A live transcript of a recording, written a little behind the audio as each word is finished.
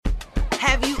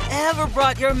Have you ever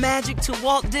brought your magic to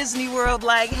Walt Disney World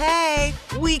like, hey,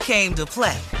 we came to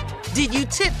play? Did you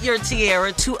tip your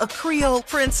tiara to a Creole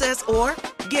princess or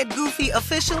get goofy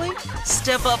officially?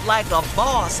 Step up like a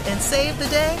boss and save the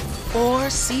day? Or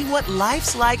see what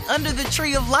life's like under the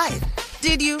tree of life?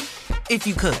 Did you? If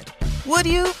you could. Would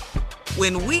you?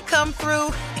 When we come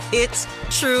through, it's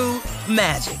true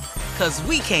magic. 'Cause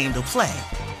we came to play.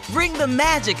 Bring the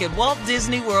magic at Walt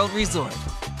Disney World Resort.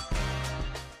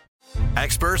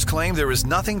 Experts claim there is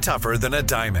nothing tougher than a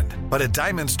diamond. But at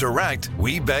Diamonds Direct,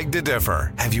 we beg to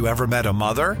differ. Have you ever met a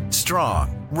mother?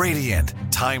 Strong, radiant,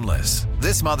 timeless.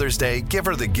 This Mother's Day, give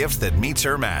her the gift that meets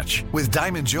her match. With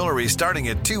diamond jewelry starting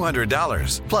at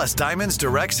 $200. Plus Diamonds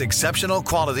Direct's exceptional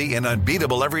quality and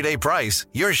unbeatable everyday price,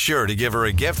 you're sure to give her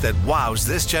a gift that wows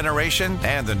this generation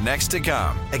and the next to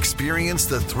come. Experience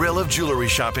the thrill of jewelry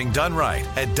shopping done right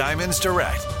at Diamonds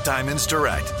Direct. Diamonds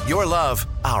Direct. Your love,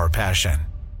 our passion.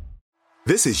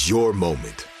 This is your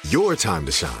moment, your time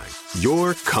to shine,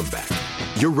 your comeback.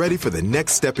 You're ready for the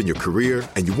next step in your career,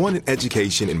 and you want an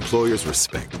education employers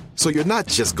respect. So you're not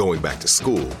just going back to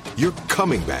school, you're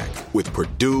coming back with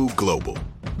Purdue Global.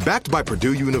 Backed by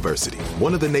Purdue University,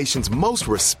 one of the nation's most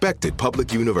respected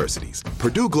public universities,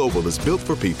 Purdue Global is built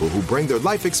for people who bring their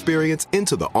life experience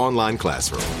into the online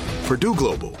classroom. Purdue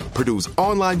Global, Purdue's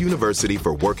online university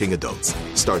for working adults.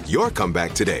 Start your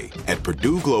comeback today at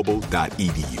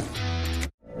purdueglobal.edu.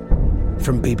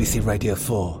 From BBC Radio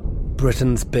 4,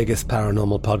 Britain's biggest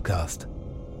paranormal podcast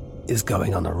is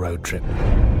going on a road trip.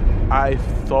 I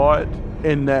thought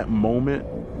in that moment,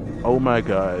 oh my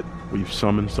God, we've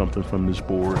summoned something from this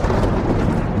board.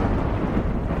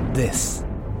 This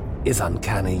is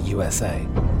Uncanny USA.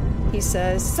 He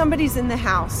says, somebody's in the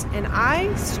house, and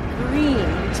I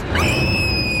screamed.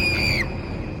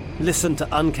 Listen to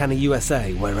Uncanny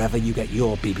USA wherever you get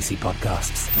your BBC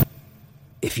podcasts,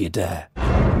 if you dare.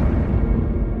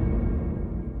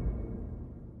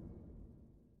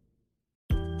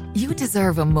 You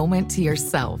deserve a moment to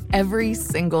yourself every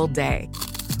single day.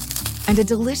 And a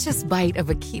delicious bite of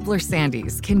a Keebler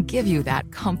Sandies can give you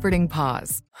that comforting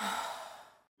pause.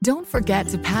 Don't forget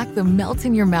to pack the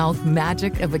melt-in-your-mouth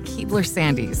magic of a Keebler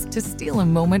Sandies to steal a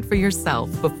moment for yourself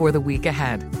before the week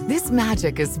ahead. This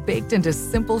magic is baked into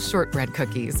simple shortbread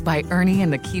cookies by Ernie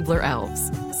and the Keebler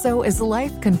Elves. So as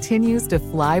life continues to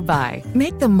fly by,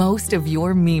 make the most of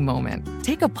your me moment.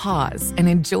 Take a pause and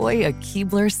enjoy a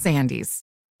Keebler Sandies.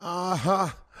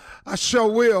 I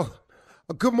sure will.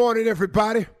 Good morning,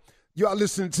 everybody. Y'all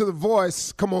listening to The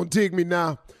Voice. Come on, dig me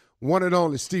now. One and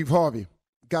only Steve Harvey.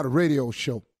 Got a radio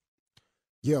show.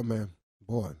 Yeah, man.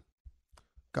 Boy,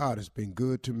 God has been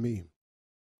good to me.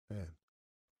 Man,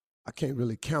 I can't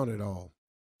really count it all.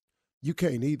 You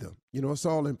can't either. You know, it's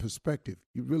all in perspective.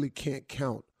 You really can't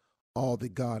count all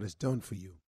that God has done for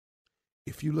you.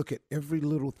 If you look at every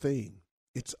little thing,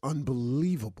 it's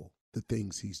unbelievable the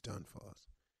things he's done for us.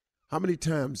 How many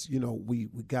times, you know, we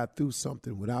got through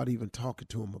something without even talking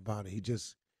to him about it? He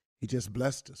just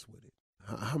blessed us with it.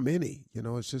 How many? You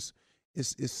know, it's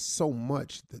so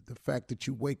much. The fact that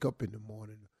you wake up in the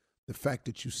morning, the fact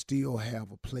that you still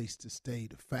have a place to stay,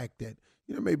 the fact that,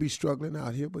 you know, maybe struggling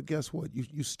out here, but guess what?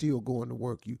 You still going to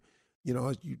work. You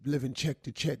know, you living check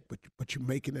to check, but you're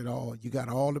making it all. You got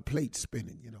all the plates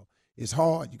spinning, you know. It's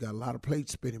hard. You got a lot of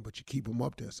plates spinning, but you keep them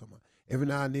up there somehow. Every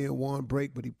now and then one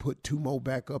break, but he put two more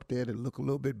back up there that look a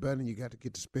little bit better, and you got to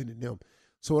get to spinning them.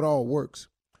 So it all works.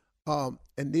 And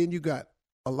then you got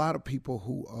a lot of people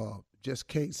who just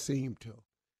can't seem to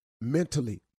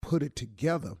mentally put it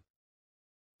together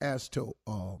as to,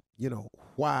 you know,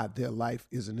 why their life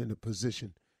isn't in the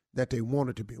position that they want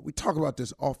it to be. We talk about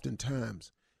this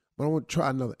oftentimes, but I want to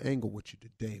try another angle with you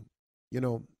today. You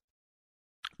know,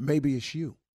 maybe it's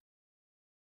you.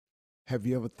 Have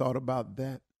you ever thought about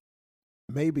that?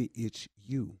 Maybe it's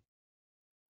you.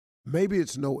 Maybe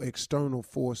it's no external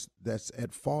force that's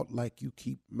at fault like you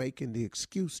keep making the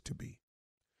excuse to be.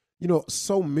 You know,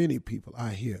 so many people I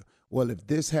hear, well, if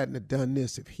this hadn't have done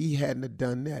this, if he hadn't have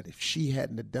done that, if she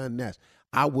hadn't have done that,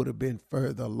 I would have been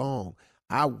further along.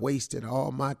 I wasted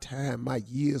all my time, my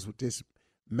years with this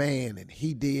man, and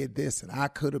he did this, and I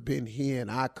could have been here, and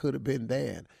I could have been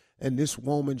there. And this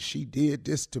woman, she did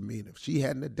this to me, and if she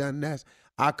hadn't have done that,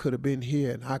 I could have been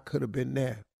here and I could have been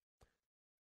there.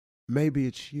 Maybe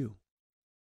it's you.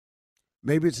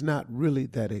 Maybe it's not really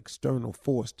that external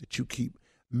force that you keep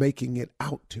making it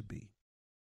out to be.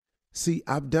 See,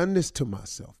 I've done this to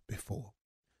myself before.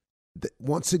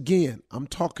 Once again, I'm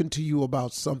talking to you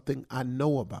about something I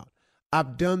know about.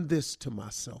 I've done this to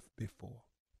myself before.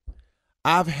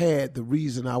 I've had the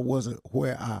reason I wasn't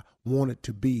where I wanted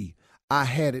to be. I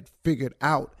had it figured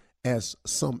out, as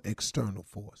some external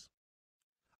force.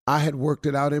 I had worked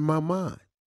it out in my mind.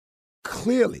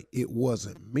 Clearly, it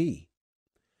wasn't me.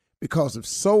 Because if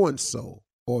so-and-so,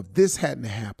 or if this hadn't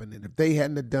happened, and if they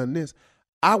hadn't have done this,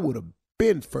 I would have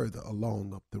been further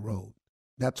along up the road.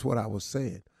 That's what I was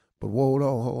saying. But hold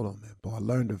on, man. Boy, I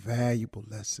learned a valuable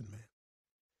lesson, man.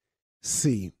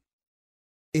 See,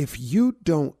 if you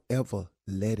don't ever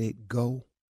let it go,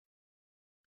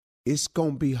 it's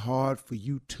going to be hard for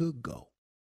you to go.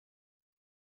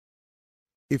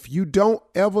 If you don't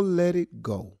ever let it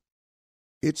go,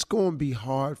 it's going to be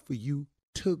hard for you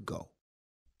to go.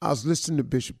 I was listening to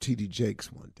Bishop T.D.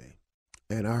 Jakes one day,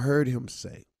 and I heard him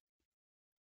say,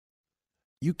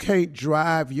 you can't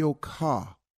drive your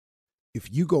car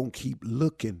if you going to keep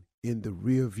looking in the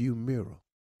rearview mirror.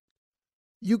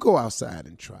 You go outside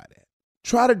and try that.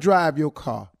 Try to drive your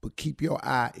car, but keep your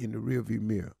eye in the rearview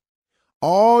mirror.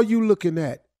 All you looking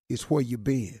at is where you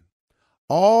been.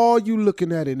 All you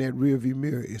looking at in that rearview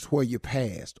mirror is where you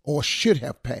passed or should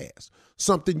have passed,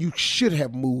 something you should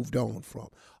have moved on from.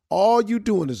 All you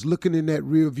doing is looking in that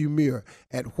rearview mirror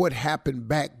at what happened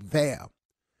back there.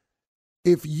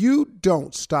 If you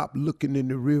don't stop looking in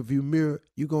the rearview mirror,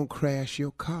 you're going to crash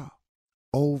your car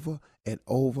over and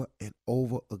over and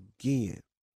over again.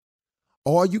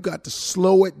 Or you got to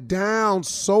slow it down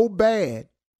so bad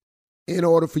in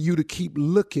order for you to keep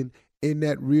looking in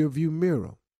that rearview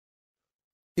mirror.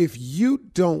 If you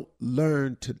don't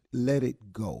learn to let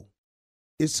it go,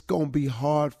 it's going to be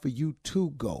hard for you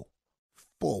to go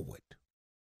forward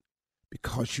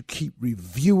because you keep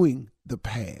reviewing the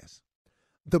past.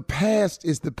 The past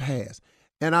is the past.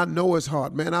 And I know it's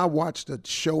hard. Man, I watched a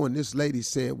show and this lady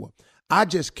said, well, I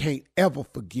just can't ever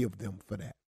forgive them for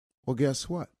that. Well, guess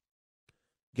what?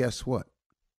 Guess what?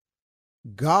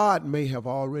 God may have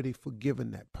already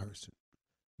forgiven that person.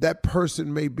 That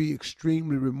person may be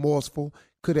extremely remorseful,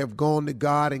 could have gone to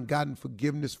God and gotten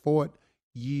forgiveness for it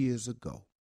years ago.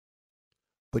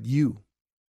 But you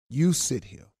sit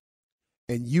here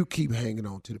and you keep hanging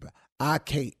on to the past. I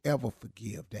can't ever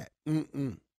forgive that.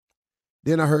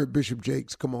 Then I heard Bishop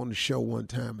Jakes come on the show one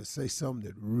time and say something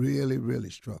that really, really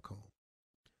struck home.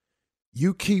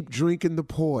 You keep drinking the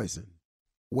poison,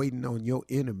 waiting on your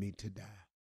enemy to die.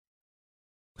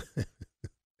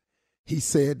 He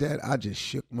said that, I just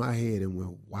shook my head and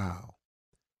went, wow.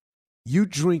 You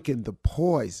drinking the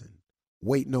poison,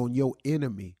 waiting on your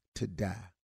enemy to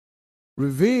die.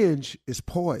 Revenge is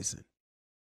poison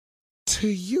to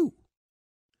you.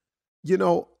 You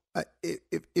know,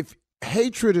 if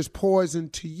hatred is poison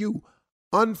to you,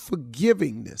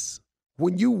 unforgivingness,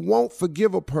 when you won't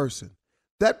forgive a person,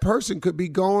 that person could be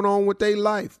going on with their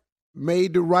life,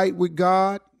 made to right with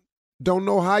God, don't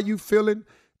know how you feeling,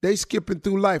 they skipping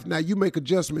through life. Now, you make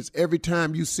adjustments every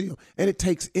time you see them, and it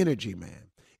takes energy, man.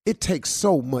 It takes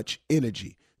so much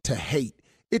energy to hate.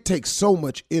 It takes so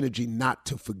much energy not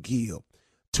to forgive.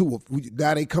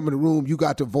 Now they come in the room, you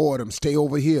got to avoid them, stay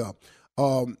over here.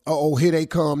 Here they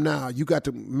come now. You got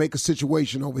to make a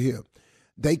situation over here.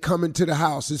 They come into the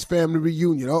house, it's family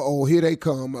reunion. Here they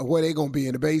come. Where they going to be,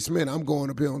 in the basement? I'm going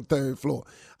up here on the 3rd floor.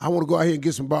 I want to go out here and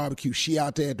get some barbecue. She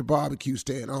out there at the barbecue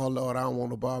stand. Oh, Lord, I don't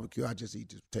want no barbecue. I just eat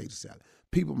this potato salad.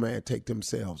 People, man, take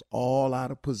themselves all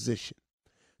out of position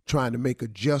trying to make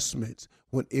adjustments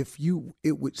when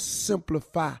it would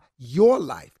simplify your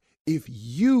life if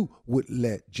you would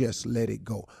just let it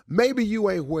go. Maybe you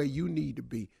ain't where you need to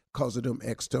be because of them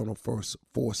external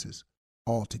forces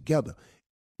altogether.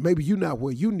 Maybe you're not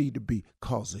where you need to be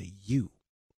because of you.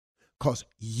 Because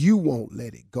you won't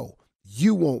let it go.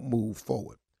 You won't move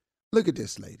forward. Look at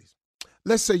this, ladies.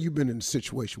 Let's say you've been in a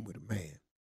situation with a man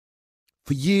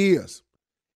for years.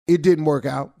 It didn't work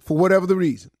out for whatever the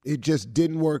reason. It just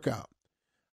didn't work out.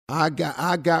 I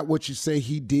got what you say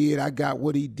he did. I got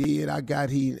what he did.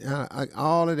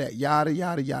 All of that, yada,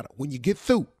 yada, yada. When you get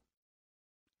through,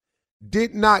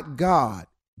 did not God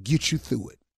get you through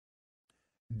it?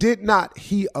 Did not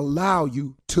he allow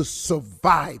you to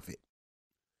survive it?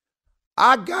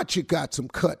 I got you got some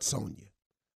cuts on you.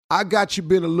 I got you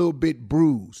been a little bit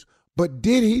bruised. But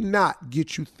did he not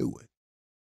get you through it?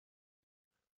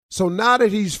 So now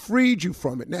that he's freed you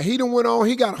from it, now he done went on,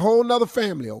 he got a whole nother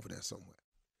family over there somewhere.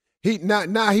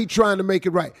 Now he trying to make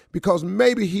it right because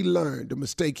maybe he learned the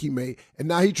mistake he made and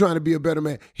now he trying to be a better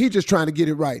man. He just trying to get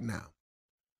it right now.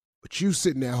 But you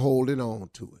sitting there holding on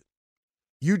to it.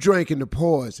 You drinking the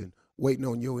poison, waiting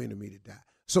on your enemy to die.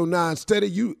 So now instead of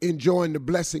you enjoying the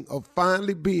blessing of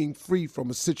finally being free from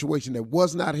a situation that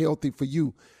was not healthy for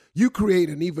you, you create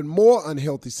an even more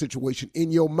unhealthy situation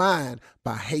in your mind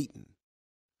by hating,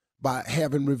 by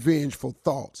having revengeful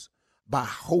thoughts, by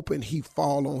hoping he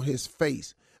fall on his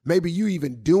face, Maybe you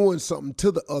even doing something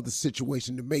to the other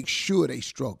situation to make sure they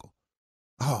struggle.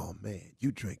 Oh, man,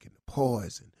 you drinking the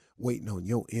poison, waiting on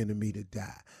your enemy to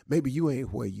die. Maybe you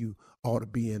ain't where you ought to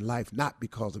be in life, not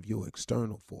because of your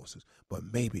external forces, but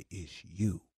maybe it's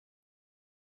you.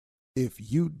 If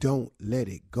you don't let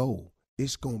it go,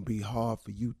 it's going to be hard for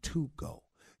you to go.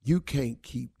 You can't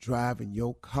keep driving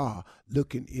your car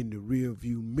looking in the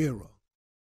rearview mirror.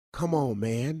 Come on,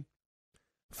 man.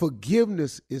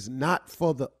 Forgiveness is not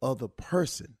for the other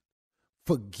person.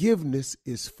 Forgiveness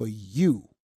is for you.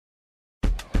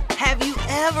 Have you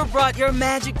ever brought your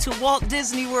magic to Walt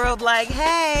Disney World like,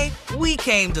 hey, we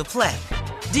came to play?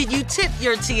 Did you tip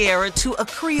your tiara to a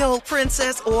Creole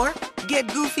princess or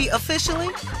get goofy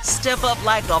officially? Step up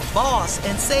like a boss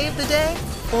and save the day?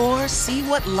 Or see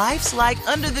what life's like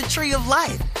under the tree of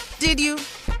life? Did you?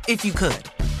 If you could.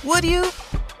 Would you?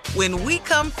 When we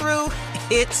come through,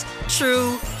 it's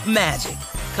true magic.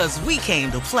 'Cause we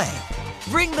came to play.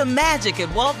 Bring the magic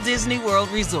at Walt Disney World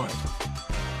Resort.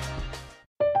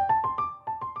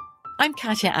 I'm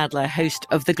Katya Adler, host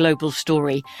of The Global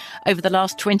Story. Over the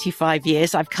last 25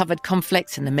 years, I've covered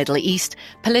conflicts in the Middle East,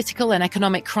 political and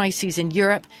economic crises in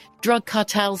Europe, drug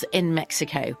cartels in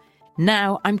Mexico.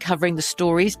 Now I'm covering the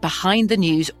stories behind the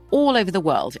news all over the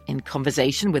world in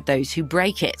conversation with those who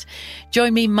break it.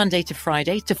 Join me Monday to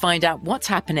Friday to find out what's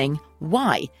happening,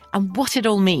 why, and what it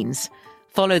all means.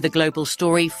 Follow The Global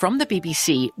Story from the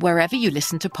BBC wherever you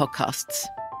listen to podcasts.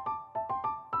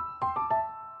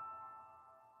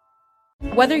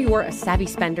 Whether you're a savvy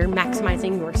spender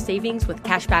maximizing your savings with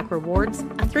cashback rewards,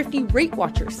 a thrifty rate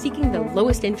watcher seeking the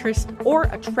lowest interest, or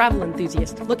a travel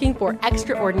enthusiast looking for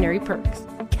extraordinary perks,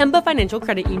 Kemba Financial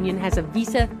Credit Union has a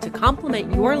visa to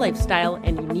complement your lifestyle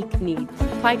and unique needs.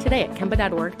 Apply today at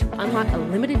Kemba.org to unlock a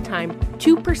limited-time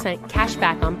 2% cash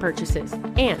back on purchases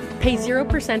and pay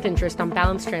 0% interest on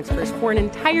balance transfers for an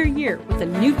entire year with a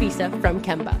new visa from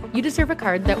Kemba. You deserve a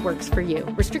card that works for you.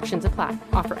 Restrictions apply.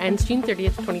 Offer ends June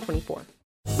 30th, 2024.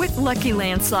 With Lucky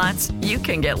Land Slots, you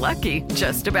can get lucky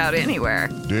just about anywhere.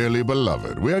 Dearly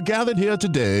beloved, we are gathered here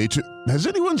today to... Has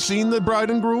anyone seen the bride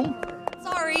and groom?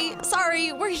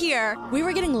 Sorry, we're here. We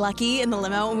were getting lucky in the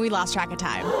limo and we lost track of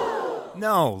time.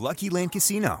 No, Lucky Land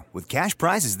Casino, with cash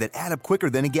prizes that add up quicker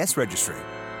than a guest registry.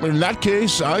 In that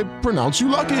case, I pronounce you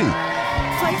lucky.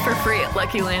 Play for free at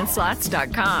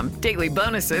LuckyLandSlots.com. Daily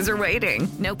bonuses are waiting.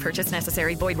 No purchase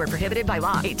necessary. Void where prohibited by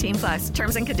law. 18+.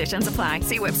 Terms and conditions apply.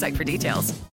 See website for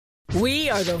details. We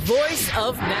are the voice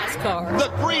of NASCAR. The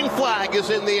green flag is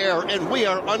in the air, and we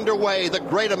are underway. The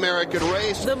great American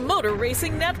race. The Motor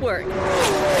Racing Network.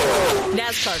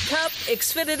 NASCAR Cup,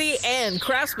 Xfinity, and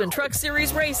Craftsman Truck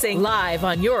Series Racing live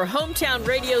on your hometown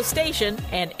radio station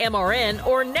and MRN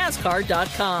or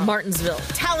NASCAR.com. Martinsville,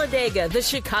 Talladega, the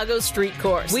Chicago Street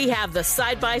Course. We have the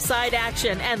side-by-side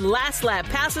action and last lap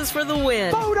passes for the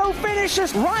win. Photo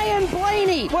finishes. Ryan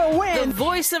Blaney will win. The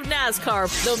voice of NASCAR,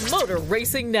 the Motor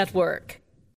Racing Network.